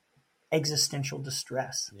existential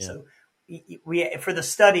distress. Yeah. So we, for the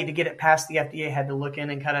study to get it past the FDA, had to look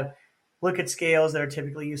in and kind of look at scales that are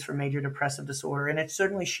typically used for major depressive disorder. And it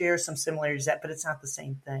certainly shares some similarities to that, but it's not the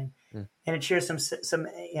same thing. Mm. And it shares some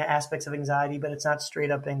aspects of anxiety, but it's not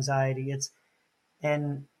straight up anxiety.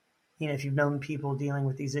 And if you've known people dealing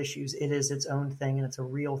with these issues, it is its own thing and it's a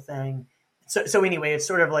real thing. So anyway, it's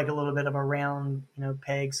sort of like a little bit of a round,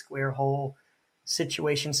 peg, square hole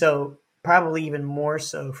situation. So probably even more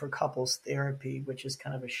so for couples therapy, which is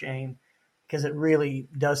kind of a shame because it really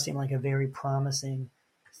does seem like a very promising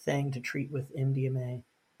thing to treat with MDMA.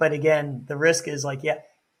 But again, the risk is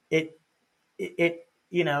it's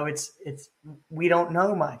we don't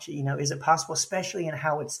know much. Is it possible, especially in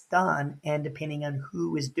how it's done and depending on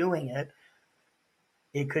who is doing it,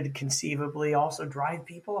 it could conceivably also drive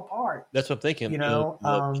people apart. That's what I'm thinking. The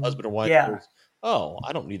husband or wife goes, oh,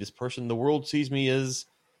 I don't need this person. The world sees me as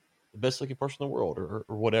the best looking person in the world or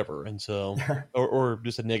whatever. And so, or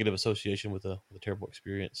just a negative association with a terrible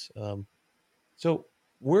experience. So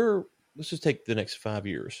let's just take the next 5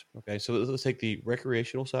 years. Okay. So let's take the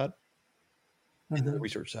recreational side and the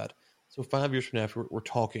research side. So 5 years from now, if we're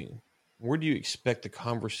talking, where do you expect the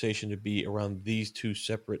conversation to be around these two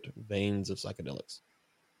separate veins of psychedelics?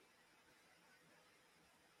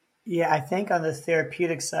 Yeah, I think on the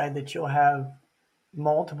therapeutic side that you'll have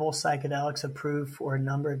multiple psychedelics approved for a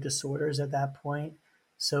number of disorders at that point.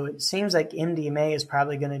 So it seems like MDMA is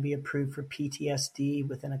probably going to be approved for PTSD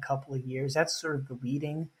within a couple of years. That's sort of the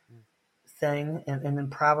leading thing. And then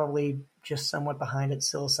probably just somewhat behind it,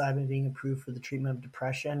 psilocybin being approved for the treatment of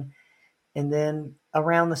depression. And then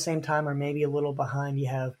around the same time, or maybe a little behind, you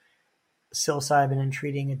have psilocybin in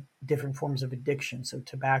treating different forms of addiction. So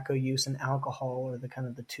tobacco use and alcohol are the kind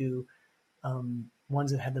of the two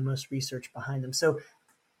ones that have the most research behind them. So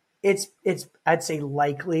it's I'd say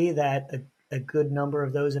likely that a good number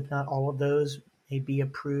of those, if not all of those, may be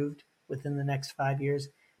approved within the next 5 years.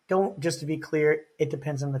 Just to be clear, it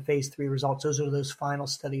depends on the phase 3 results. Those are those final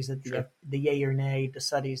studies that the yay or nay, the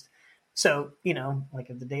studies. So, like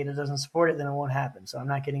if the data doesn't support it, then it won't happen. So I'm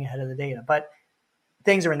not getting ahead of the data, but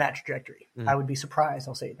things are in that trajectory. I would be surprised.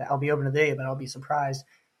 I'll say that. I'll be open to the data, but I'll be surprised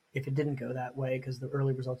if it didn't go that way because the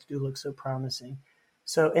early results do look so promising.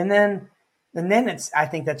 So, and then I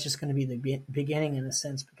think that's just going to be the beginning in a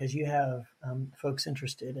sense, because you have folks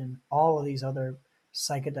interested in all of these other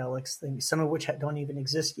psychedelics things, some of which don't even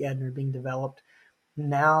exist yet and are being developed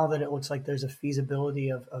now that it looks like there's a feasibility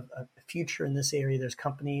of a future in this area. There's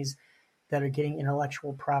companies that are getting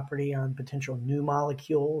intellectual property on potential new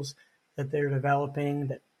molecules that they're developing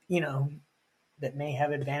that, that may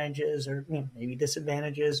have advantages or maybe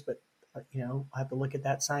disadvantages, but, I'll have to look at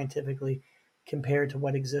that scientifically compared to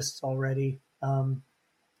what exists already. And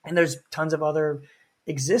there's tons of other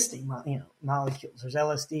existing, molecules. There's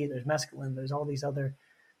LSD, there's mescaline, there's all these other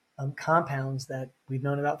compounds that we've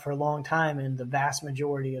known about for a long time. And the vast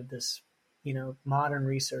majority of this, modern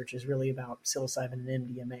research is really about psilocybin and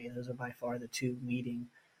MDMA. Those are by far the two leading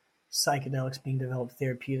psychedelics being developed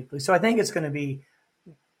therapeutically. So I think it's going to be,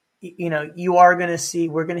 you are going to see,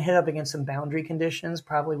 we're going to hit up against some boundary conditions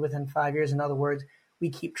probably within 5 years. In other words, we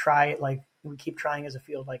keep trying as a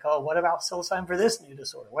field, like, oh, what about psilocybin for this new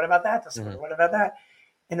disorder? What about that disorder? What about that?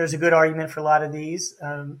 And there's a good argument for a lot of these.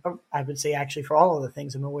 I would say actually for all of the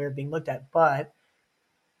things I'm aware of being looked at, but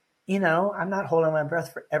I'm not holding my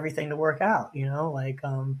breath for everything to work out,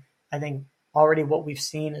 I think already what we've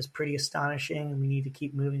seen is pretty astonishing and we need to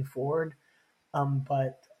keep moving forward.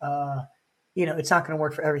 But it's not going to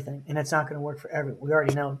work for everything and it's not going to work for everyone. We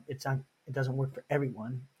already know it doesn't work for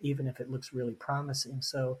everyone, even if it looks really promising.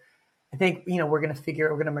 So I think, we're going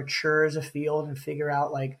to mature as a field and figure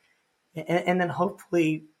out and then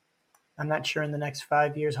hopefully, I'm not sure in the next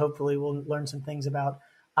 5 years, hopefully we'll learn some things about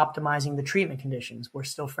optimizing the treatment conditions. We're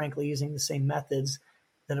still, frankly, using the same methods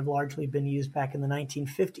that have largely been used back in the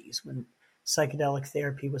 1950s when psychedelic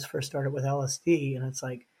therapy was first started with LSD. And it's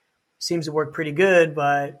like, seems to work pretty good,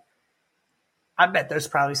 but I bet there's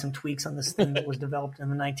probably some tweaks on this thing that was developed in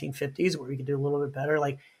the 1950s where we could do a little bit better.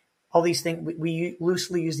 Like all these things, we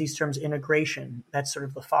loosely use these terms integration. That's sort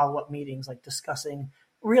of the follow-up meetings, like discussing,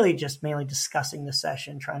 really just mainly discussing the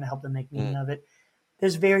session, trying to help them make meaning of it.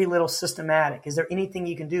 There's very little systematic. Is there anything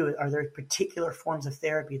you can do? Are there particular forms of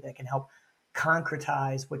therapy that can help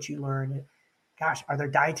concretize what you learn? Gosh, are there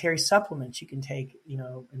dietary supplements you can take,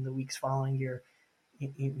 in the weeks following your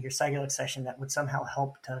psychedelic session that would somehow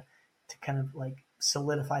help to kind of like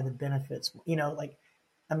solidify the benefits? Like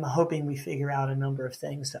I'm hoping we figure out a number of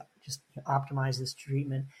things to just optimize this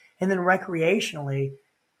treatment. And then recreationally,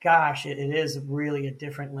 gosh, it is really a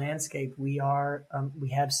different landscape. We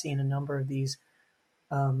have seen a number of these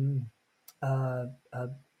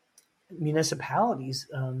municipalities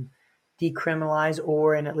decriminalize,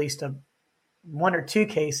 or in at least one or two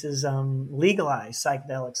cases legalize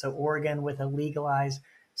psychedelics. So Oregon with a legalized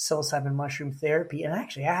psilocybin mushroom therapy. And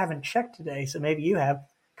actually, I haven't checked today, so maybe you have.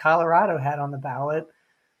 Colorado had on the ballot,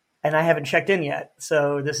 and I haven't checked in yet.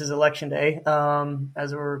 So this is election day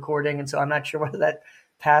as we're recording, and so I'm not sure whether that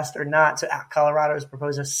passed or not. So Colorado has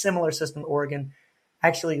proposed a similar system to Oregon,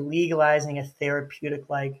 actually legalizing a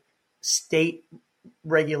therapeutic-like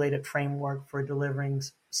state-regulated framework for delivering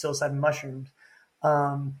psilocybin mushrooms.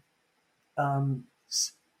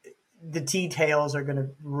 The details are going to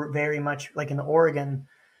very much, like in the Oregon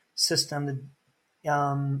system,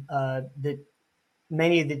 that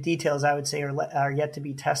many of the details I would say are yet to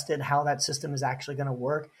be tested. How that system is actually going to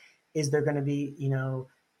work. Is there going to be,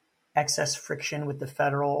 excess friction with the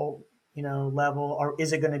federal, level, or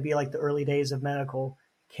is it going to be like the early days of medical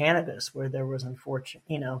cannabis where there was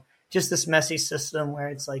just this messy system where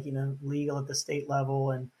it's like, legal at the state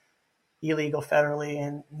level and illegal federally.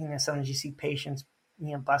 And, sometimes you see patients,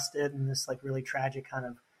 busted and this like really tragic kind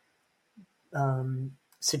of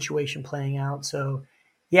situation playing out. So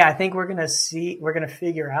yeah, I think we're going to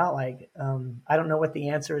figure out like, I don't know what the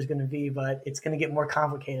answer is going to be, but it's going to get more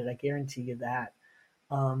complicated. I guarantee you that.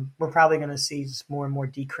 We're probably going to see just more and more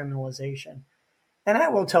decriminalization. And I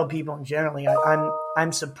will tell people generally,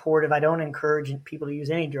 I'm supportive. I don't encourage people to use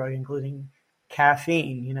any drug, including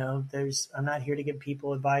caffeine. I'm not here to give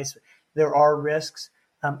people advice. There are risks.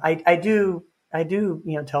 I do,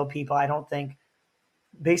 tell people I don't think,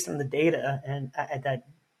 based on the data and that,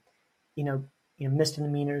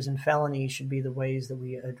 misdemeanors and felonies should be the ways that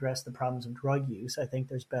we address the problems of drug use. I think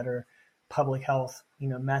there's better public health,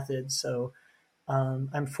 methods. So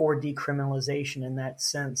I'm for decriminalization in that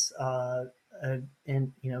sense,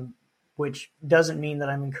 and which doesn't mean that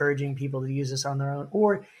I'm encouraging people to use this on their own,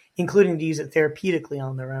 or including to use it therapeutically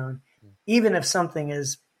on their own. Even if something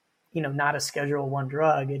is, not a Schedule I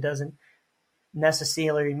drug, it doesn't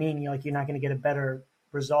necessarily mean you're not going to get a better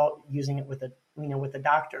result using it with a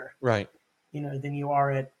doctor, right? Than you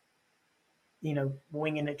are at,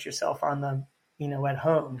 winging it yourself on the, at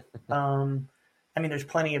home. I mean, there's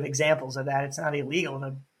plenty of examples of that. It's not illegal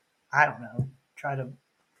to, I don't know, try to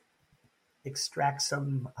extract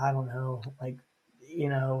some, I don't know, like,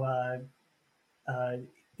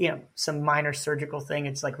 some minor surgical thing.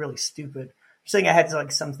 It's like really stupid. Just saying I had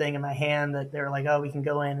like something in my hand that they're like, oh, we can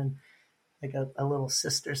go in and like a little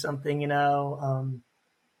cyst or something,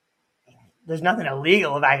 there's nothing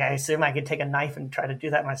illegal. If I assume I could take a knife and try to do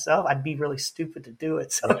that myself, I'd be really stupid to do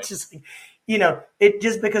it. So It's just, it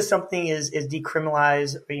just because something is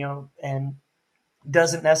decriminalized, and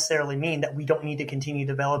doesn't necessarily mean that we don't need to continue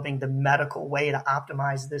developing the medical way to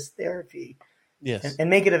optimize this therapy. Yes. And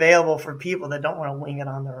make it available for people that don't want to wing it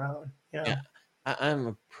on their own. Yeah. I'm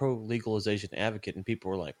a pro legalization advocate, and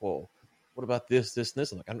people are like, well, what about this, this, and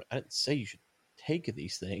this? I'm like, I didn't say you should take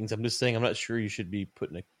these things. I'm just saying I'm not sure you should be put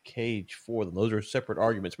in a cage for them. Those are separate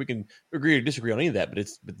arguments. We can agree or disagree on any of that,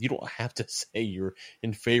 but you don't have to say you're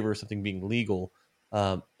in favor of something being legal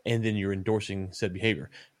and then you're endorsing said behavior.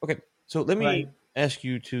 Okay, so let me ask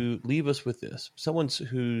you to leave us with this. Someone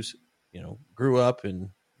who's grew up in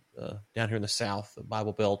down here in the South, the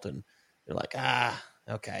Bible Belt, and they're like,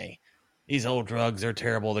 okay, these old drugs, they're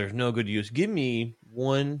terrible. There's no good use. Give me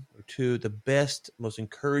one or two, the best, most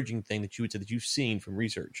encouraging thing that you would say that you've seen from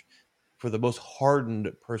research for the most hardened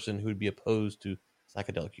person who would be opposed to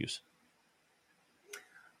psychedelic use.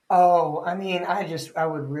 Oh, I mean, I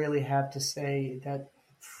would really have to say that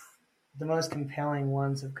the most compelling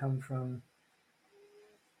ones have come from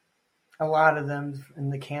a lot of them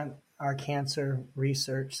in the camp our cancer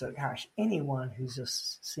research. So, gosh, anyone who's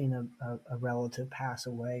just seen a relative pass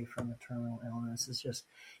away from a terminal illness is just,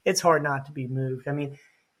 it's hard not to be moved. I mean,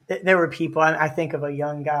 there were people, I think of a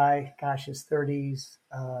young guy, gosh, his 30s,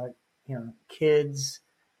 kids,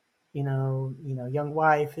 young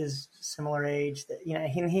wife, his similar age, that,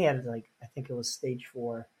 he had like, I think it was stage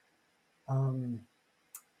 4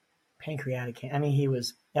 pancreatic cancer. I mean,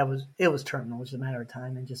 it was terminal. It was a matter of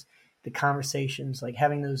time, and just the conversations, like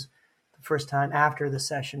having those the first time after the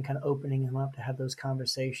session, kind of opening him up to have those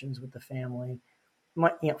conversations with the family,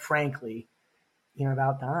 frankly,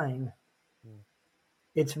 about dying.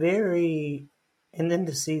 It's very, and then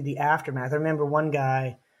to see the aftermath. I remember one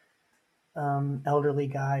guy, elderly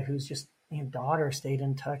guy, whose just daughter stayed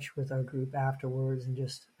in touch with our group afterwards, and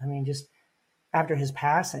just after his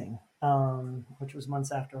passing, which was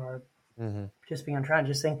months after our just being on trial,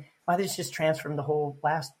 just saying, wow, this just transformed the whole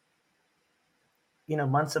last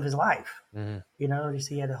months of his life. Just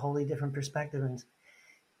he had a wholly different perspective, and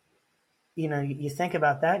you think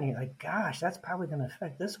about that and you're like, gosh, that's probably going to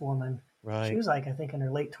affect this woman. Right. She was like, I think in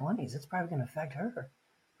her late 20s. It's probably going to affect her the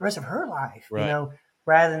rest of her life. Right.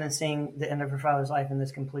 Rather than seeing the end of her father's life in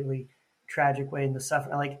this completely tragic way, and the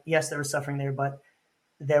suffering. Like, yes, there was suffering there, but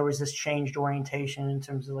there was this changed orientation in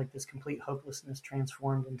terms of like this complete hopelessness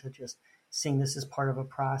transformed into just seeing this as part of a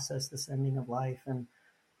process, this ending of life.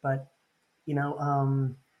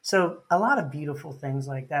 So a lot of beautiful things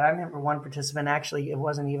like that. I remember one participant, actually, it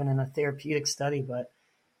wasn't even in a therapeutic study, but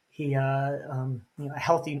he,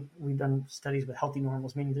 healthy, we've done studies with healthy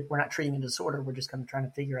normals, meaning that we're not treating a disorder. We're just kind of trying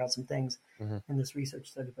to figure out some things in this research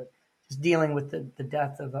study, but just dealing with the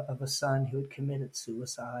death of a son who had committed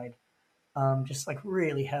suicide, just like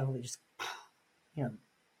really heavily, just,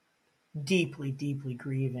 deeply, deeply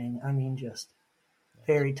grieving. I mean, just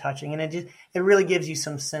very touching. And it really gives you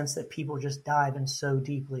some sense that people just dive in so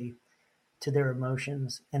deeply to their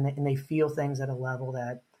emotions, and they feel things at a level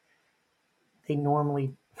that they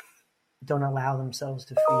normally don't allow themselves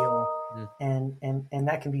to feel. And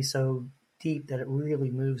that can be so deep that it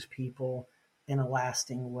really moves people in a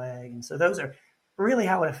lasting way. And so those are really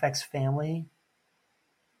how it affects family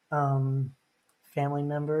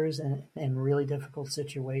members in really difficult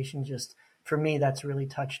situations. Just for me, that's really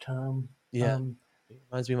touched home. Yeah. It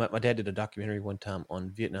reminds me, my dad did a documentary one time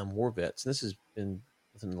on Vietnam War vets. And this has been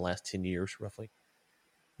within the last 10 years, roughly.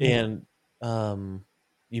 And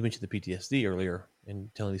you mentioned the PTSD earlier,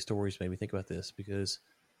 and telling these stories made me think about this, because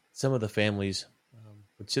some of the families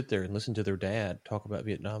would sit there and listen to their dad talk about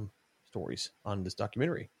Vietnam stories on this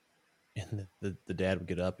documentary. And the dad would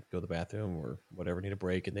get up and go to the bathroom or whatever, need a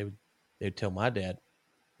break. And they'd tell my dad,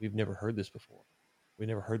 we've never heard this before. We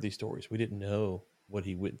never heard these stories. We didn't know what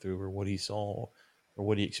he went through or what he saw or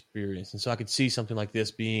what he experienced. And so I could see something like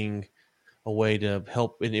this being a way to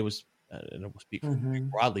help. And it was, I don't speak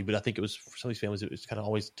broadly, but I think it was, for some of these families, it was kind of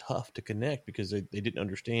always tough to connect because they didn't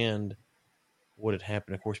understand what had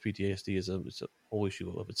happened. Of course, PTSD is a whole issue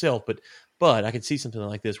of itself, but I could see something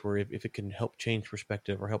like this where if it can help change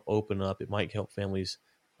perspective or help open up, it might help families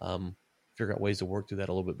figure out ways to work through that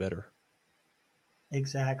a little bit better.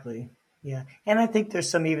 Exactly. Yeah. And I think there's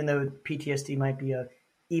some, even though PTSD might be a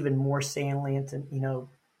even more salient and,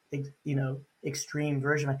 extreme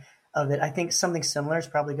version of it, I think something similar is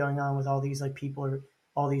probably going on with all these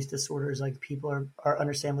all these disorders. Like, people are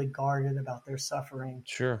understandably guarded about their suffering.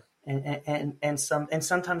 Sure. And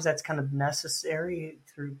sometimes that's kind of necessary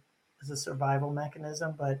as a survival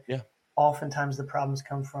mechanism, but oftentimes the problems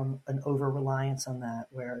come from an over-reliance on that,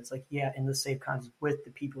 where it's like, in the safe context with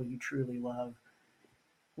the people you truly love,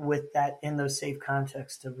 with that in those safe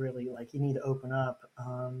contexts, to really, like, you need to open up,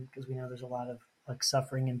 because we know there's a lot of like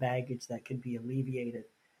suffering and baggage that could be alleviated.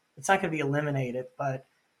 It's not going to be eliminated, but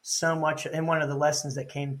so much. And one of the lessons that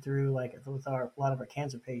came through, like with a lot of our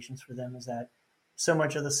cancer patients, for them, is that so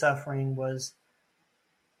much of the suffering was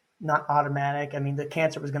not automatic. I mean, the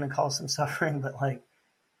cancer was going to cause some suffering, but like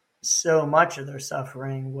so much of their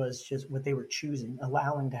suffering was just what they were choosing,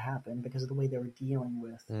 allowing to happen because of the way they were dealing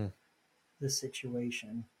with the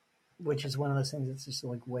situation, which is one of those things that's just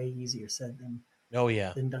like way easier said than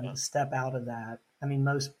done to step out of that. I mean,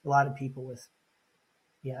 a lot of people with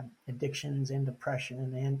addictions and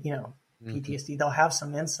depression and PTSD, they'll have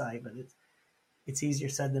some insight, but it's easier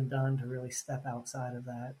said than done to really step outside of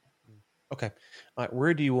that. Okay. All right.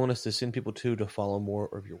 Where do you want us to send people to follow more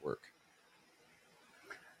of your work?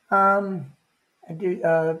 I do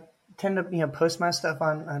tend to post my stuff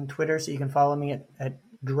on Twitter, so you can follow me at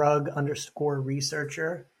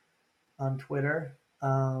drug_researcher on Twitter.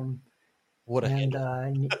 What a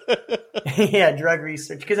handle. Drug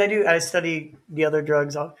research, because I study the other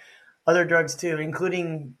drugs too,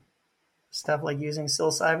 including stuff like using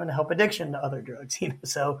psilocybin to help addiction to other drugs.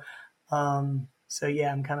 So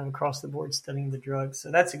yeah, I'm kind of across the board studying the drugs.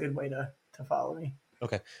 So that's a good way to follow me.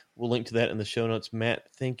 Okay. We'll link to that in the show notes. Matt,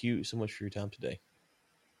 thank you so much for your time today.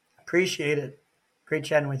 Appreciate it. Great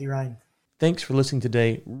chatting with you, Ryan. Thanks for listening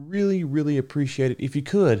today. Really, really appreciate it. If you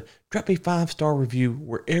could, drop a 5-star review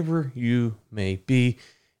wherever you may be.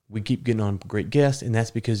 We keep getting on great guests, and that's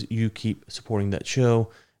because you keep supporting that show.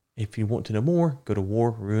 If you want to know more, go to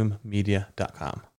warroommedia.com.